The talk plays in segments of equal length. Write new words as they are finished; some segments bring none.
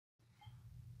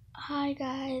Hi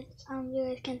guys, you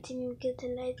guys can see me get the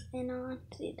lights in on.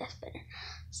 See, that's better.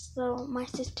 So my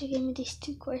sister gave me these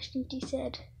two questions. She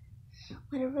said,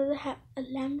 would I rather have a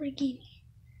Lamborghini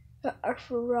or a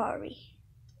Ferrari?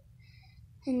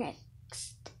 And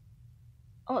next,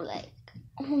 oh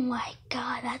my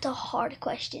god, that's a hard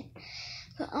question.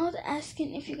 So I was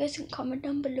asking if you guys can comment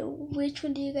down below which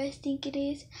one do you guys think it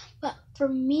is. But for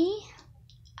me,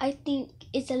 I think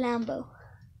it's a Lambo.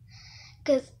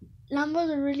 Because Lambos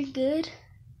are really good.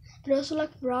 But I also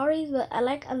like Ferraris, but I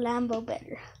like a Lambo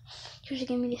better. She should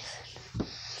give me this.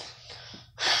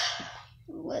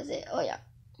 What was it? Oh yeah.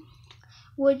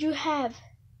 Would you have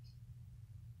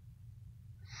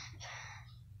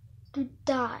to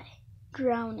die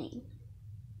drowning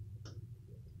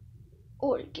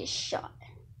or get shot?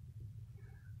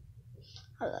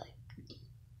 Oh,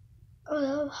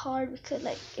 that was hard because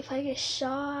if I get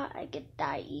shot, I could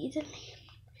die easily.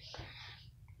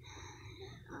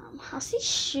 I'll say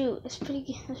shoot. That's pretty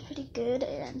good.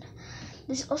 And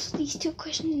there's also these two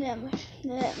questions that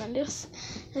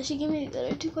she gave me the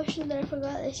other two questions that I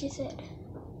forgot that she said.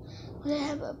 Would I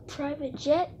have a private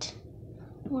jet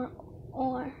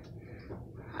or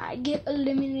I get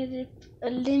limited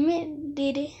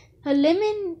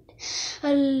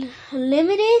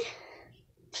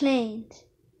planes?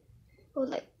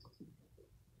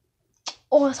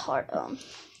 Or it's hard.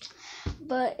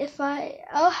 But if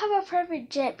I'll have a private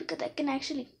jet because I can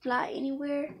actually fly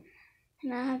anywhere,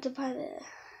 and I have to buy the.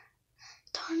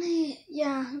 Darn it!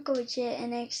 Yeah, I'll go with jet.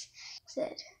 And next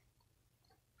said,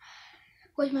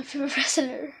 what's my favorite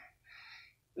wrestler?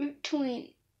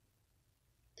 Between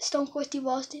Stone Cold Steve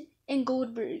Austin and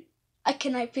Goldberg. I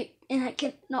cannot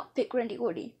pick Randy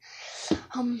Orton.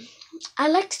 I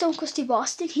like Stone Cold Steve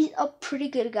Austin. He's a pretty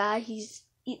good guy. He's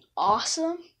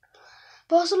awesome.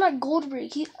 But also like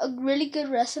Goldberg. He's a really good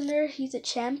wrestler. He's a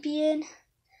champion.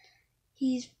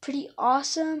 He's pretty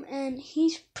awesome and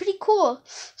he's pretty cool.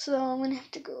 So I'm gonna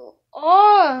have to go.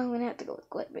 I'm gonna have to go with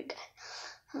Goldberg.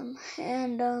 And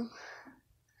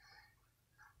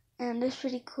it's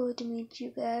pretty cool to meet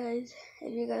you guys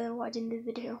if you guys are watching this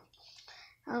video.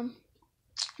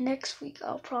 Next week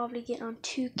I'll probably get on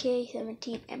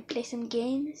 2K17 and play some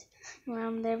games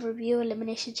around the review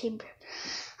Elimination Chamber.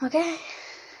 Okay?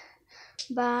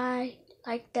 Bye.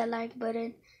 Like that like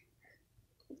button.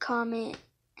 Comment.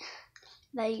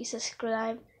 Like,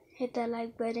 subscribe. Hit that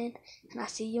like button. And I'll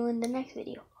see you in the next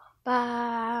video.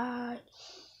 Bye.